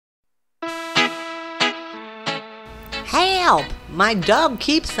Help! My dog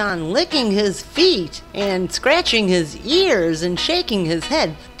keeps on licking his feet and scratching his ears and shaking his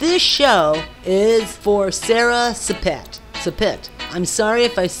head. This show is for Sarah Sapet. I'm sorry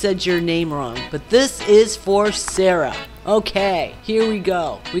if I said your name wrong, but this is for Sarah. Okay, here we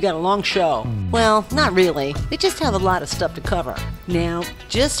go. We got a long show. Well, not really. We just have a lot of stuff to cover. Now,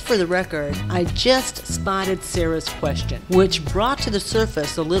 just for the record, I just spotted Sarah's question, which brought to the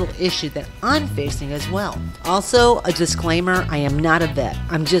surface a little issue that I'm facing as well. Also, a disclaimer, I am not a vet.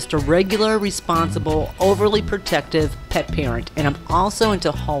 I'm just a regular, responsible, overly protective pet parent, and I'm also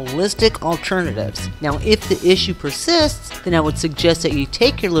into holistic alternatives. Now, if the issue persists, then I would suggest that you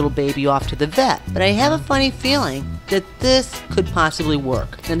take your little baby off to the vet. But I have a funny feeling that this could possibly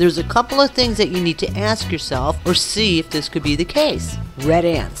work. And there's a couple of things that you need to ask yourself or see if this could be the case. Red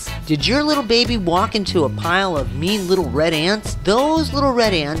ants. Did your little baby walk into a pile of mean little red ants? Those little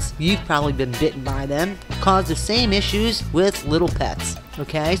red ants, you've probably been bitten by them, cause the same issues with little pets.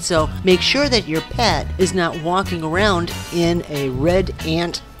 Okay, so make sure that your pet is not walking around in a red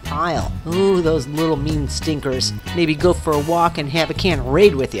ant pile. Ooh, those little mean stinkers. Maybe go for a walk and have a can of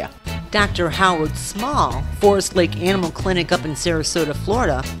Raid with you. Dr. Howard Small, Forest Lake Animal Clinic up in Sarasota,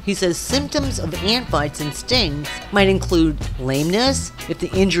 Florida, he says symptoms of ant bites and stings might include lameness, if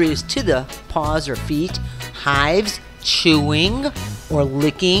the injury is to the paws or feet, hives, chewing, or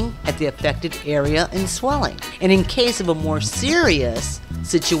licking at the affected area, and swelling. And in case of a more serious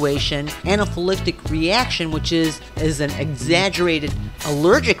situation, anaphylactic reaction, which is an exaggerated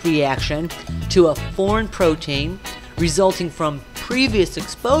allergic reaction to a foreign protein resulting from previous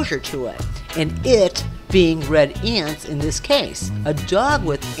exposure to it, and it being red ants in this case. A dog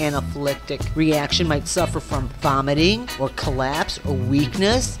with anaphylactic reaction might suffer from vomiting or collapse or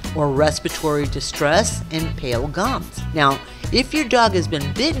weakness or respiratory distress and pale gums. Now, if your dog has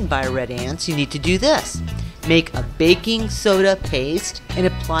been bitten by red ants, you need to do this. Make a baking soda paste and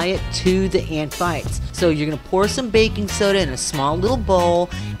apply it to the ant bites. So you're going to pour some baking soda in a small little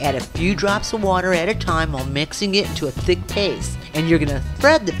bowl, add a few drops of water at a time while mixing it into a thick paste. And you're going to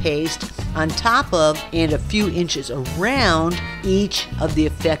thread the paste on top of and a few inches around each of the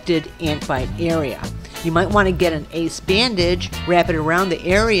affected ant bite area. You might want to get an ace bandage, wrap it around the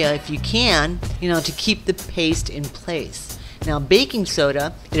area if you can, to keep the paste in place. Now, baking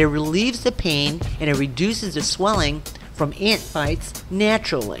soda, it relieves the pain and it reduces the swelling from ant bites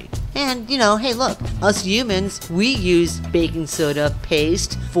naturally. And, hey, look, us humans, we use baking soda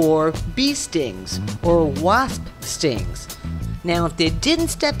paste for bee stings or wasp stings. Now, if they didn't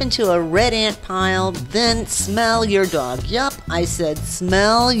step into a red ant pile, then smell your dog. Yup, I said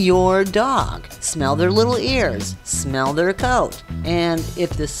smell your dog. Smell their little ears. Smell their coat. And if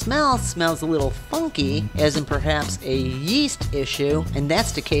the smell smells a little funky, as in perhaps a yeast issue, and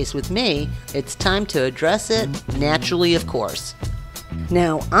that's the case with me, it's time to address it naturally, of course.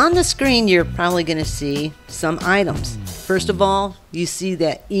 Now, on the screen, you're probably going to see some items. First of all, you see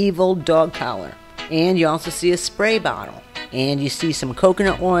that evil dog collar. And you also see a spray bottle. And you see some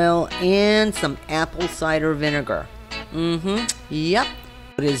coconut oil and some apple cider vinegar. Yep.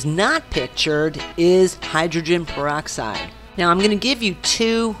 What is not pictured is hydrogen peroxide. Now, I'm going to give you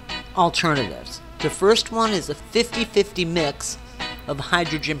two alternatives. The first one is a 50-50 mix of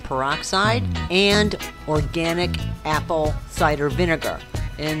hydrogen peroxide and organic apple cider vinegar.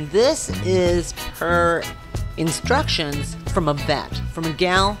 And this is per instructions from a vet, from a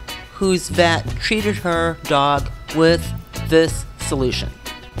gal whose vet treated her dog with this solution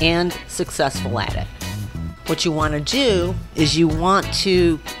and successful at it. What you want to do is you want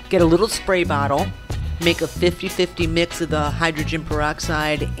to get a little spray bottle, make a 50-50 mix of the hydrogen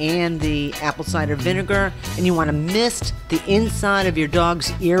peroxide and the apple cider vinegar, and you want to mist the inside of your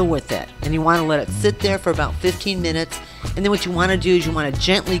dog's ear with it. And you want to let it sit there for about 15 minutes. And then what you want to do is you want to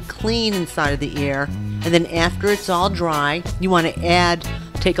gently clean inside of the ear. And then after it's all dry, you want to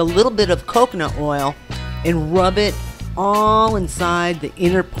take a little bit of coconut oil and rub it all inside the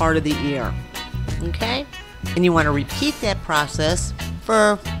inner part of the ear. Okay? And you want to repeat that process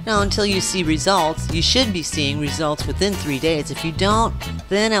for until you see results. You should be seeing results within 3 days. If you don't,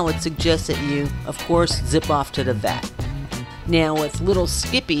 then I would suggest that you, of course, zip off to the vet. Now, with little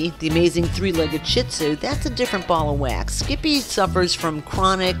Skippy, the amazing three-legged Shih Tzu, that's a different ball of wax. Skippy suffers from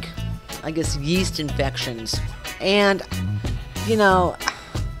chronic, yeast infections. And,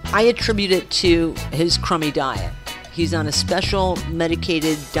 I attribute it to his crummy diet. He's on a special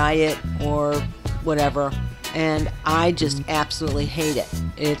medicated diet or whatever, and I just absolutely hate it.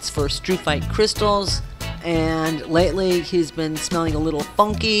 It's for strupite crystals, and lately he's been smelling a little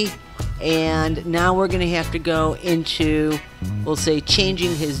funky, and now we're going to have to go into, we'll say,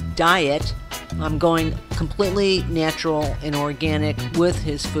 changing his diet I'm going completely natural and organic with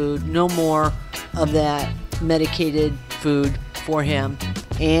his food. No more of that medicated food for him.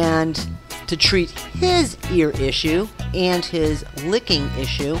 And to treat his ear issue and his licking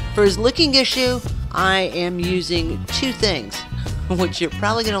issue. For his licking issue, I am using two things, which you're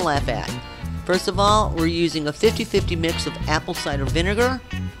probably going to laugh at. First of all, we're using a 50-50 mix of apple cider vinegar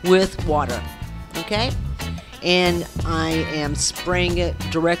with water, okay? And I am spraying it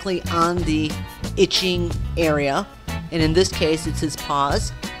directly on the itching area, and in this case, it's his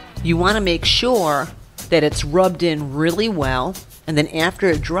paws. You want to make sure that it's rubbed in really well, and then after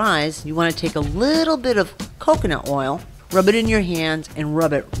it dries, you want to take a little bit of coconut oil, rub it in your hands, and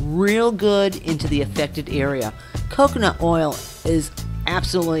rub it real good into the affected area. Coconut oil is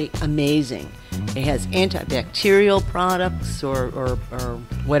absolutely amazing. It has antibacterial products or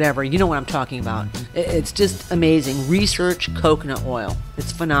whatever. You know what I'm talking about. It's just amazing. Research coconut oil.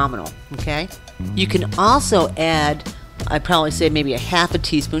 It's phenomenal, okay? You can also add, I'd probably say maybe a half a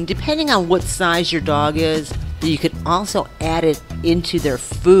teaspoon, depending on what size your dog is. You could also add it into their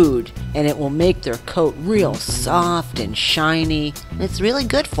food, and it will make their coat real soft and shiny. It's really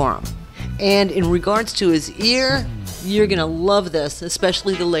good for them. And in regards to his ear, you're going to love this,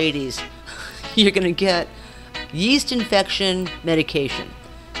 especially the ladies. You're going to get yeast infection medication,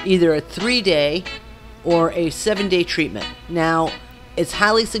 either a 3-day or a 7-day treatment. Now, it's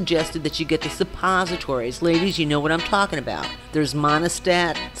highly suggested that you get the suppositories. Ladies, you know what I'm talking about. There's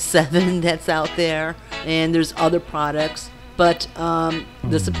Monostat 7 that's out there, and there's other products. But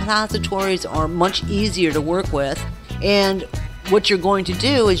the suppositories are much easier to work with. And what you're going to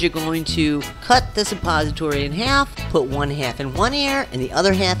do is you're going to cut the suppository in half, put one half in one ear and the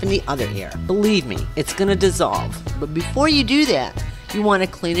other half in the other ear. Believe me, it's going to dissolve. But before you do that, you want to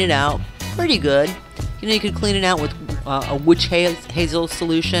clean it out pretty good. You know, you could clean it out with a witch hazel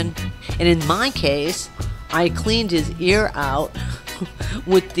solution. And in my case, I cleaned his ear out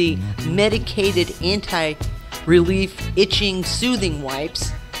with the medicated anti-relief itching soothing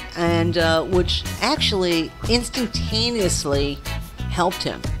wipes, and which actually instantaneously helped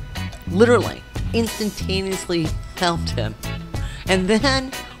him. Literally, instantaneously helped him. And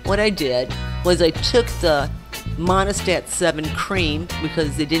then what I did was I took the Monostat 7 cream,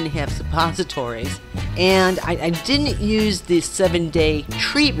 because they didn't have suppositories, and I didn't use the 7-day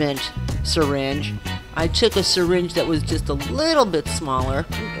treatment syringe. I took a syringe that was just a little bit smaller,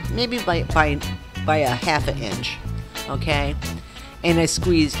 maybe by a half an inch, okay? And I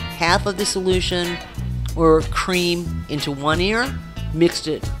squeezed half of the solution or cream into one ear, mixed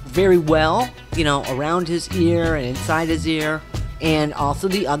it very well, you know, around his ear and inside his ear, and also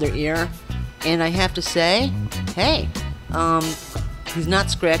the other ear. And I have to say, hey, he's not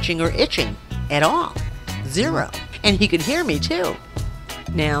scratching or itching at all. Zero. And he could hear me too.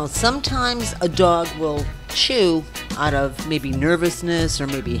 Now, sometimes a dog will chew out of maybe nervousness or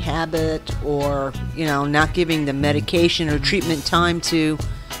maybe habit, or, you know, not giving the medication or treatment time to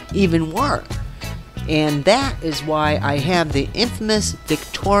even work. And that is why I have the infamous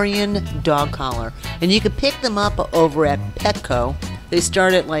Victorian dog collar. And you can pick them up over at Petco. They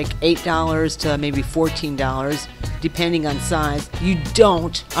start at like $8 to maybe $14, depending on size.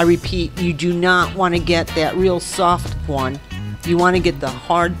 I repeat, you do not want to get that real soft one. You want to get the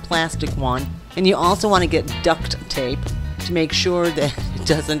hard plastic one. And you also want to get duct tape to make sure that it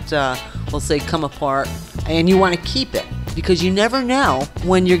doesn't, we'll say, come apart. And you want to keep it, because you never know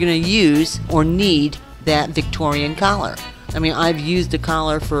when you're going to use or need that Victorian collar. I mean, I've used a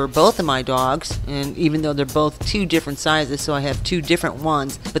collar for both of my dogs, and even though they're both two different sizes, so I have two different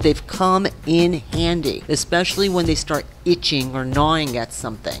ones, but they've come in handy, especially when they start itching or gnawing at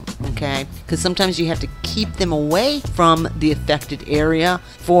something, okay? Because sometimes you have to keep them away from the affected area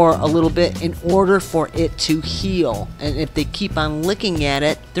for a little bit in order for it to heal. And if they keep on licking at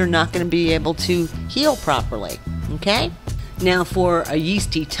it, they're not going to be able to heal properly, okay? Now, for a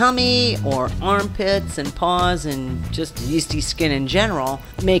yeasty tummy or armpits and paws and just yeasty skin in general,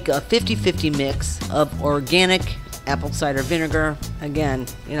 make a 50-50 mix of organic apple cider vinegar. Again,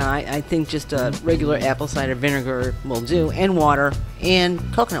 you know, I think just a regular apple cider vinegar will do, and water, and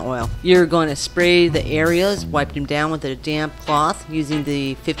coconut oil. You're going to spray the areas, wipe them down with a damp cloth using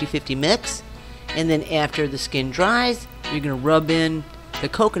the 50-50 mix, and then after the skin dries, you're going to rub in the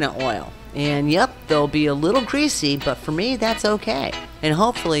coconut oil. And yep, they'll be a little greasy, but for me, that's okay. And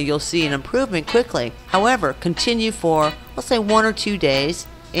hopefully you'll see an improvement quickly. However, continue for, let's say, 1 or 2 days,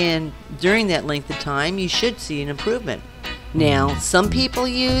 and during that length of time, you should see an improvement. Now, some people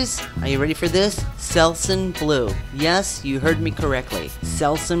use, are you ready for this? Selsun Blue. Yes, you heard me correctly.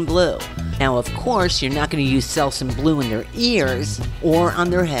 Selsun Blue. Now, of course, you're not going to use Selsun Blue in their ears or on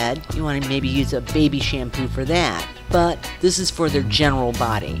their head. You want to maybe use a baby shampoo for that. But this is for their general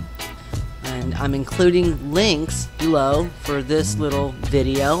body. And I'm including links below for this little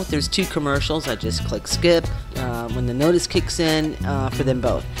video. There's 2 commercials. I just click skip when the notice kicks in for them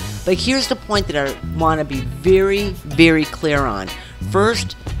both. But here's the point that I want to be very, very clear on.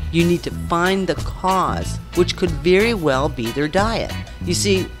 First, you need to find the cause, which could very well be their diet. You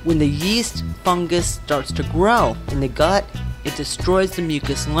see, when the yeast fungus starts to grow in the gut, it destroys the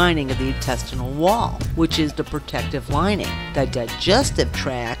mucus lining of the intestinal wall, which is the protective lining. The digestive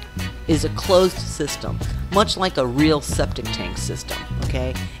tract is a closed system, much like a real septic tank system,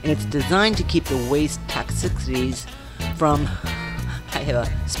 okay? And it's designed to keep the waste toxicities from, I have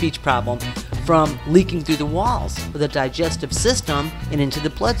a speech problem, from leaking through the walls of the digestive system and into the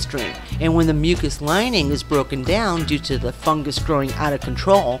bloodstream. And when the mucus lining is broken down due to the fungus growing out of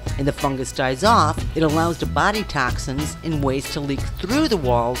control and the fungus dies off, it allows the body toxins and waste to leak through the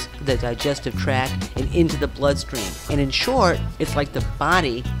walls of the digestive tract and into the bloodstream. And in short, it's like the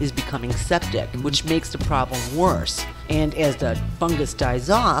body is becoming septic, which makes the problem worse. And as the fungus dies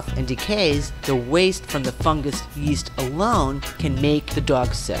off and decays, the waste from the fungus yeast alone can make the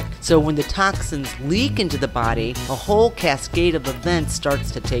dog sick. So when the toxins leak into the body, a whole cascade of events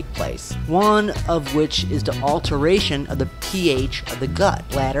starts to take place. One of which is the alteration of the pH of the gut,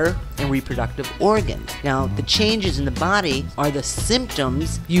 bladder, and reproductive organs. Now, the changes in the body are the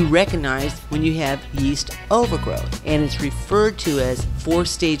symptoms you recognize when you have yeast overgrowth, and it's referred to as 4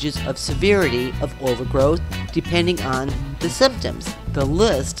 stages of severity of overgrowth depending on the symptoms. The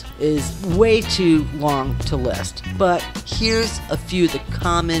list is way too long to list, but here's a few of the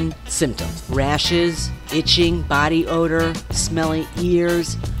common symptoms: rashes, itching, body odor, smelly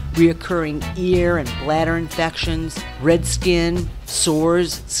ears, reoccurring ear and bladder infections, red skin,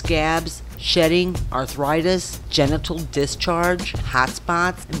 sores, scabs, shedding, arthritis, genital discharge, hot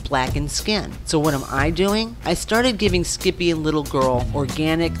spots, and blackened skin. So what am I doing? I started giving Skippy and little girl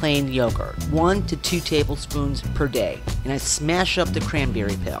organic plain yogurt, 1 to 2 tablespoons per day, and I smash up the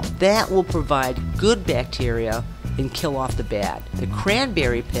cranberry pill. That will provide good bacteria and kill off the bad. The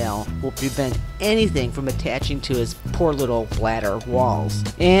cranberry pill will prevent anything from attaching to his poor little bladder walls.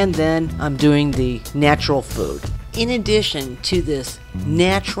 And then I'm doing the natural food. In addition to this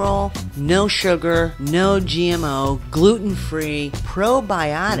natural, no sugar, no GMO, gluten-free,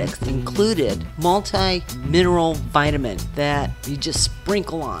 probiotics included, multi-mineral vitamin that you just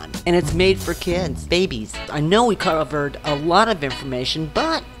sprinkle on. And it's made for kids, babies. I know we covered a lot of information,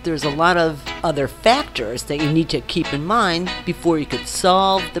 but there's a lot of other factors that you need to keep in mind before you could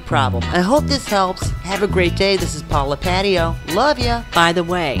solve the problem. I hope this helps. Have a great day. This is Paula Patio. Love ya. By the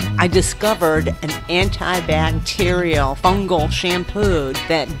way, I discovered an antibacterial fungal shampoo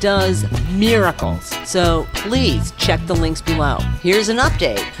that does miracles. So please check the links below. Here's an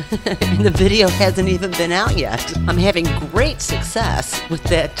update. The video hasn't even been out yet. I'm having great success with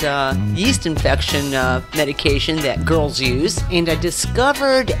that yeast infection medication that girls use, and I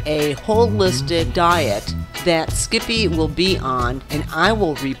discovered a holistic diet that Skippy will be on, and I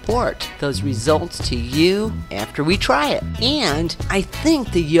will report those results to you after we try it. And I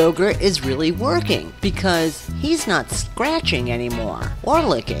think the yogurt is really working because he's not scratching anymore or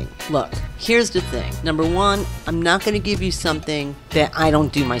licking. Look, here's the thing. Number 1, I'm not going to give you something that I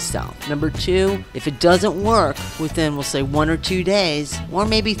don't do myself. Number 2, if it doesn't work within, we'll say 1 or 2 days, or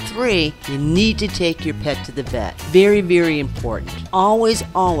maybe 3, you need to take your pet to the vet. Very, very important. Always,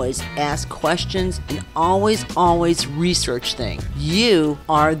 always ask questions and always research things. You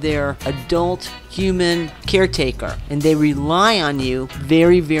are their adult human caretaker, and they rely on you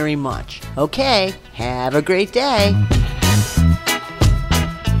very, very much. Okay, have a great day.